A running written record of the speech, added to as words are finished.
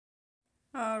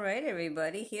All right,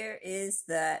 everybody, here is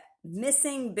that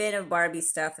missing bin of Barbie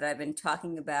stuff that I've been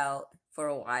talking about for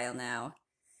a while now.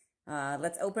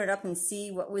 Let's open it up and see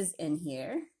what was in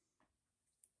here.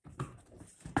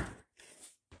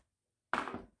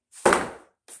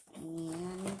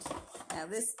 And now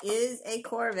this is a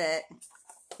Corvette.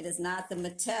 It is not the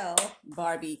Mattel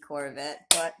Barbie Corvette,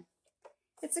 but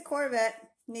it's a Corvette.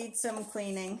 Needs some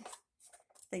cleaning.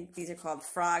 I think these are called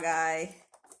frog eye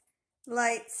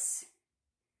lights.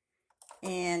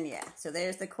 And yeah, so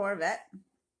there's the Corvette.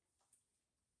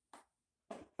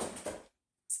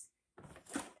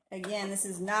 Again, this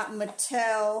is not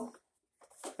Mattel,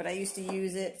 but I used to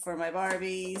use it for my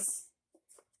Barbies.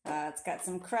 It's got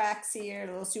some cracks here. A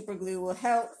little super glue will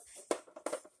help.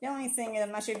 The only thing is,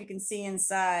 I'm not sure if you can see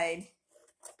inside.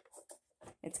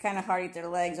 It's kind of hard to get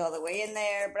the legs all the way in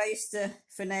there, but I used to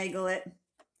finagle it.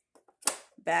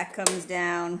 Back comes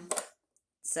down.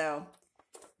 So,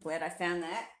 glad I found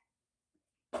that.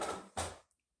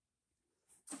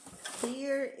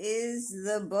 Here is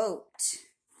the boat.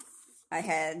 I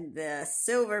had the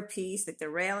silver piece, like the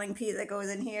railing piece that goes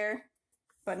in here,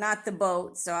 but not the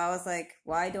boat. So I was like,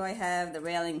 why do I have the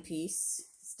railing piece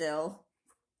still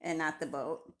and not the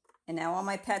boat? And now all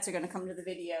my pets are going to come to the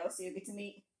video, so you get to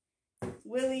meet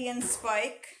Willie and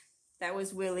Spike. That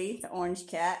was Willie, the orange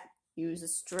cat. He was a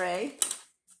stray.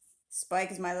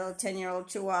 Spike is my little 10-year-old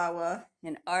Chihuahua,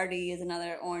 and Artie is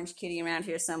another orange kitty around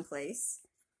here someplace.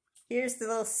 Here's the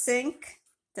little sink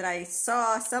that I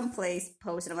saw someplace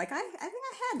posted. I'm like, I think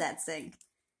I had that sink.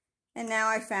 And now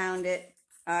I found it.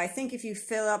 I think if you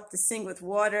fill up the sink with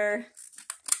water,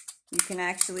 you can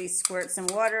actually squirt some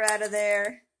water out of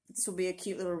there. This will be a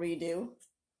cute little redo.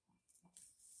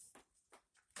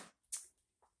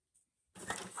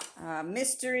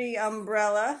 Mystery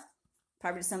umbrella.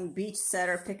 Probably some beach set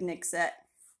or picnic set.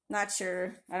 Not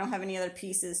sure. I don't have any other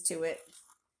pieces to it.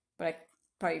 But I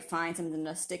probably find something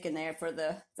to stick in there for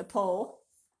the pole.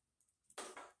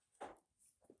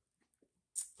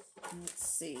 Let's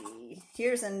see.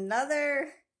 Here's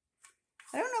another.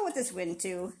 I don't know what this went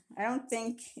to. I don't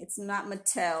think it's not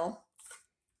Mattel.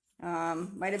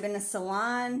 Might have been a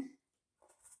salon.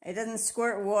 It doesn't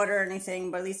squirt water or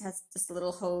anything, but at least it has just a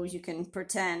little hose you can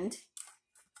pretend.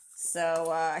 So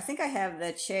I think I have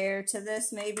the chair to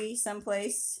this maybe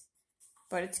someplace,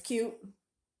 but it's cute.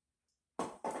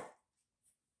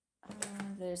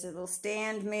 There's a little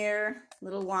stand mirror, a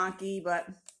little wonky, but,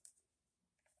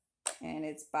 and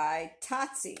it's by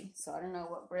Totsi. So I don't know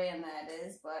what brand that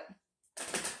is, but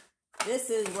this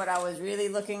is what I was really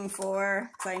looking for.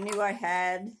 So I knew I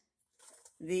had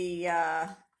the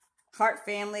Heart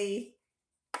Family.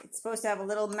 It's supposed to have a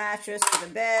little mattress for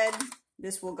the bed.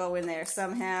 This will go in there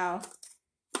somehow.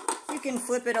 You can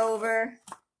flip it over,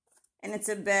 and it's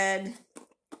a bed.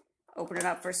 Open it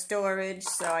up for storage.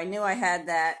 So I knew I had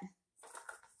that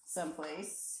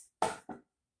someplace.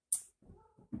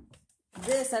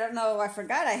 This, I don't know, I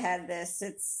forgot I had this.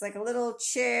 It's like a little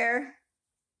chair,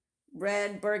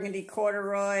 red burgundy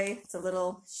corduroy. It's a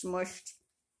little smushed.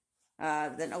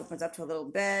 Then opens up to a little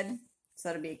bed. So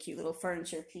that'll be a cute little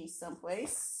furniture piece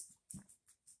someplace.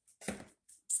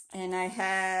 And I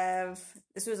have,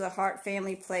 this was a Heart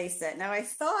Family play set. Now I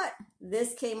thought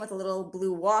this came with a little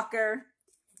blue walker.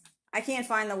 I can't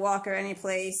find the walker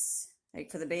anyplace,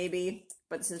 like for the baby,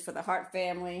 but this is for the Heart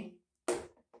Family.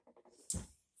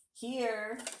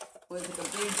 Here was like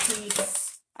a big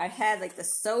piece. I had like the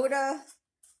soda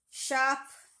shop,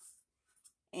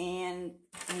 and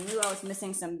I knew I was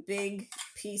missing some big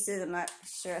pieces. I'm not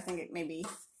sure. I think it maybe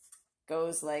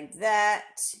goes like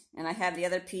that. And I have the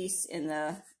other piece in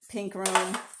the pink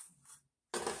room.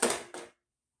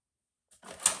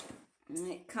 And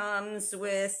it comes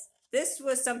with, this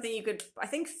was something you could, I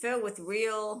think, fill with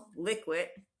real liquid.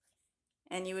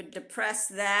 And you would depress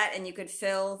that and you could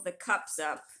fill the cups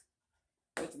up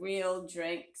with real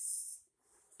drinks.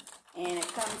 And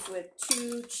it comes with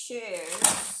 2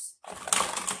 chairs.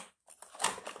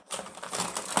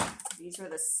 These were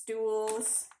the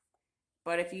stools.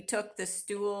 But if you took the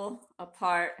stool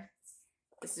apart,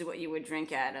 this is what you would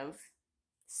drink out of.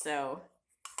 So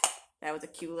that was a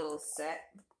cute little set.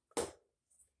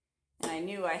 And I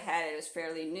knew I had it. It was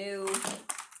fairly new.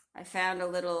 I found a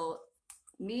little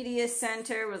media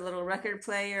center with a little record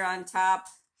player on top,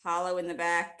 hollow in the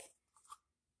back.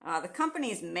 The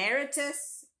company is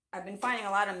Meritus. I've been finding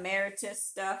a lot of Meritus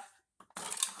stuff.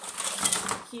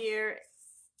 Here,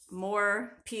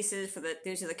 more pieces for the,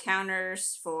 these are the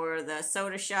counters for the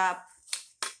soda shop.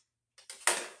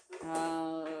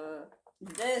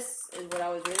 This is what I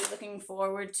was really looking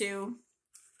forward to.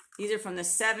 These are from the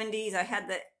 70s. I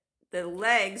had the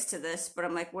legs to this, but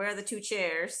I'm like, where are the 2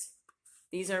 chairs?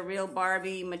 These are real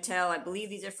Barbie Mattel. I believe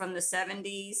these are from the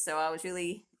 70s, so I was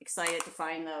really excited to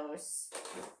find those.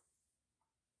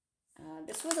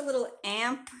 This was a little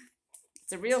amp.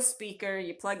 It's a real speaker.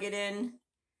 You plug it in,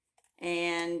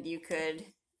 and you could,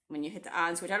 when you hit the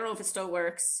on switch, I don't know if it still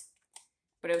works,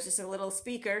 but it was just a little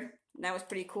speaker. And that was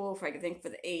pretty cool for, I could think, for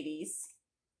the 80s.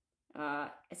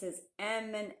 It says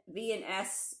M and V and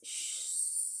S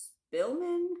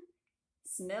Smillman.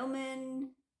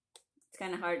 It's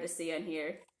kind of hard to see on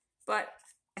here, but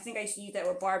I think I should use that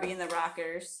with Barbie and the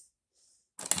Rockers.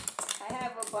 I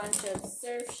have a bunch of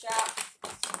Surf Shop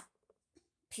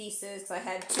pieces, so I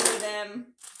had 2 of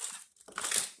them.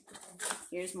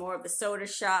 Here's more of the Soda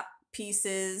Shop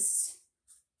pieces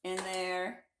in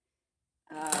there.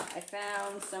 I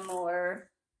found some more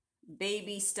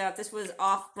baby stuff. This was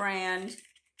off-brand,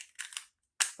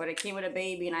 but it came with a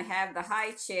baby, and I have the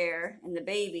high chair and the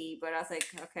baby, but I was like,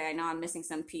 okay, I know I'm missing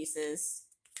some pieces.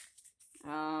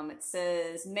 It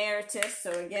says Meritus,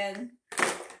 so again, I'm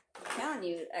telling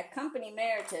you, that company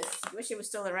Meritus, I wish it was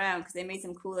still around because they made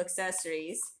some cool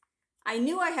accessories. I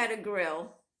knew I had a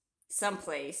grill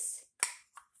someplace,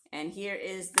 and here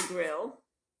is the grill.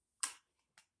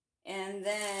 And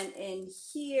then in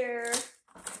here,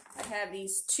 I have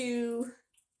these 2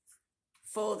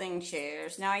 folding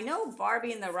chairs. Now, I know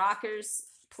Barbie and the Rockers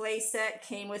playset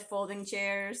came with folding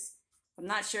chairs. I'm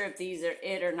not sure if these are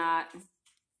it or not.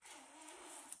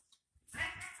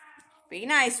 Be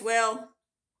nice, Will.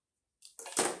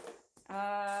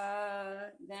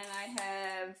 Then I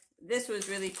have, this was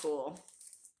really cool.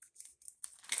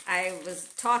 I was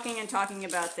talking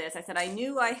about this. I said I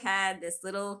knew I had this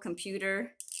little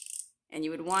computer, and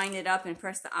you would wind it up and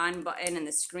press the on button, and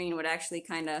the screen would actually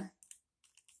kind of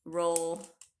roll.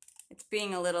 It's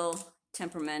being a little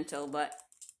temperamental, but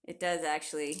it does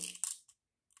actually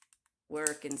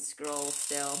work and scroll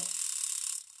still.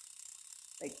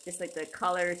 Like, just like the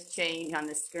colors change on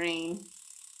the screen.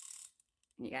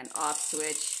 And you got an off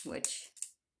switch, which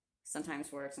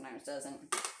sometimes works, sometimes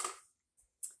doesn't.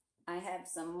 I have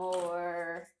some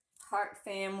more Heart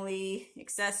Family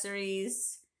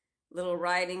accessories, little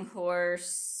riding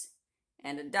horse,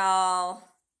 and a doll.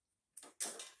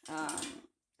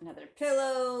 Another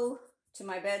pillow to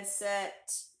my bed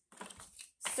set.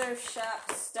 Surf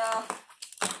Shop stuff.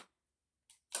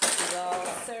 This is all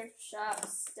Surf Shop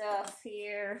stuff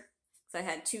here. So I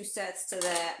had 2 sets to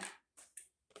that.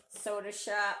 Soda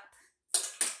Shop.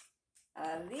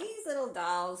 These little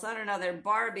dolls, I don't know, they're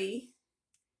Barbie.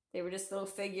 They were just little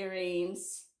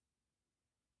figurines.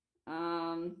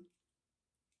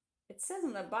 It says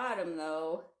on the bottom,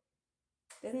 though,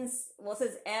 it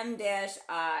says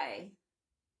M-I.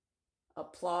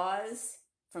 Applause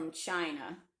from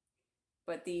China.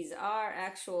 But these are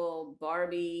actual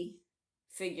Barbie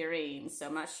figurines, so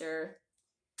I'm not sure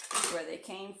where they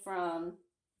came from.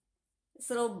 This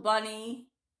little bunny,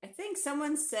 I think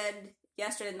someone said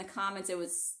yesterday in the comments it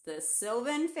was the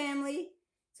Sylvan family.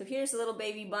 So here's a little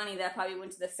baby bunny that probably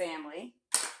went to the family.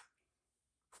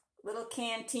 Little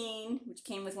canteen, which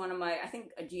came with one of my, I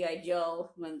think a G.I.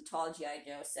 Joe, one of the tall G.I.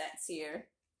 Joe sets here.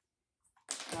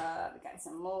 We got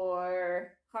some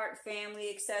more Heart Family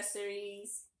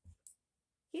accessories.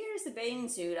 Here's the bathing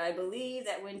suit. I believe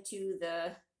that went to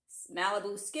the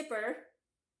Malibu Skipper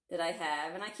that I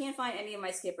have, and I can't find any of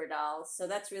my Skipper dolls, so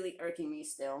that's really irking me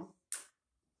still.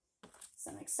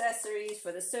 Some accessories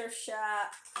for the Surf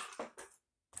Shop.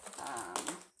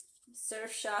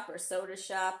 Surf Shop or Soda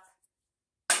Shop.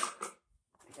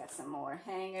 I got some more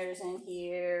hangers in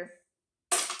here.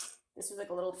 This was like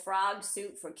a little frog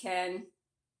suit for Ken,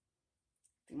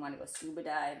 if you want to go scuba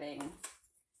diving.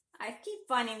 I keep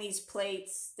finding these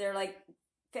plates. They're like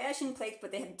fashion plates,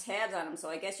 but they have tabs on them, so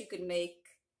I guess you could make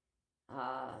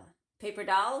paper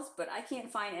dolls, but I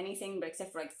can't find anything but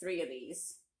except for like 3 of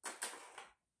these.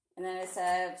 And then I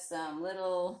have some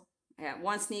little, I got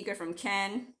 1 sneaker from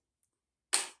Ken,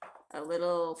 a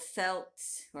little felt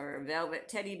or velvet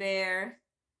teddy bear,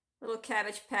 little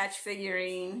Cabbage Patch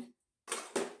figurine.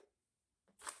 I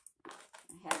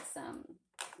had some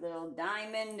little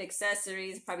diamond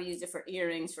accessories, probably used it for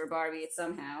earrings for Barbie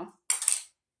somehow.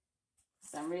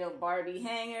 Some real Barbie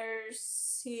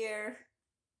hangers here.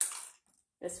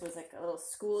 This was like a little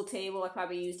school table. I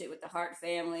probably used it with the Hart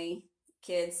family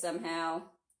kids somehow.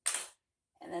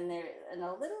 And then there's a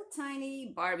little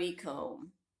tiny Barbie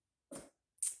comb.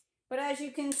 But as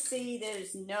you can see,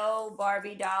 there's no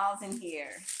Barbie dolls in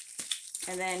here.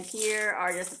 And then here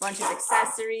are just a bunch of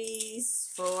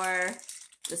accessories for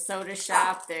the Soda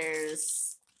Shop.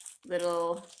 There's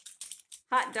little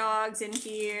hot dogs in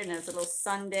here, and there's a little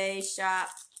sundae shop,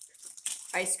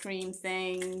 ice cream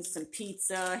things, some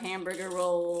pizza, hamburger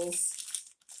rolls.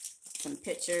 some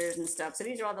pictures and stuff. So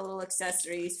these are all the little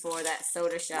accessories for that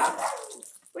soda shop,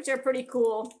 which are pretty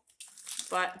cool.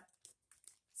 But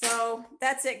so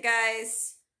that's it,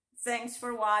 guys. Thanks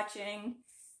for watching.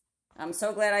 I'm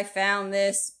so glad I found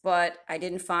this, but I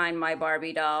didn't find my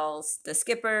Barbie dolls. The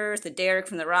Skippers, the Derek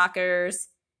from the Rockers,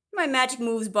 my Magic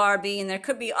Moves Barbie, and there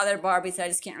could be other Barbies I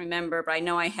just can't remember, but I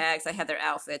know I had because I had their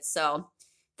outfits. So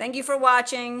thank you for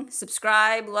watching.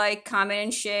 Subscribe, like, comment,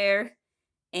 and share.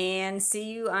 And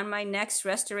see you on my next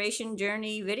restoration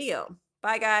journey video.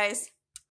 Bye, guys.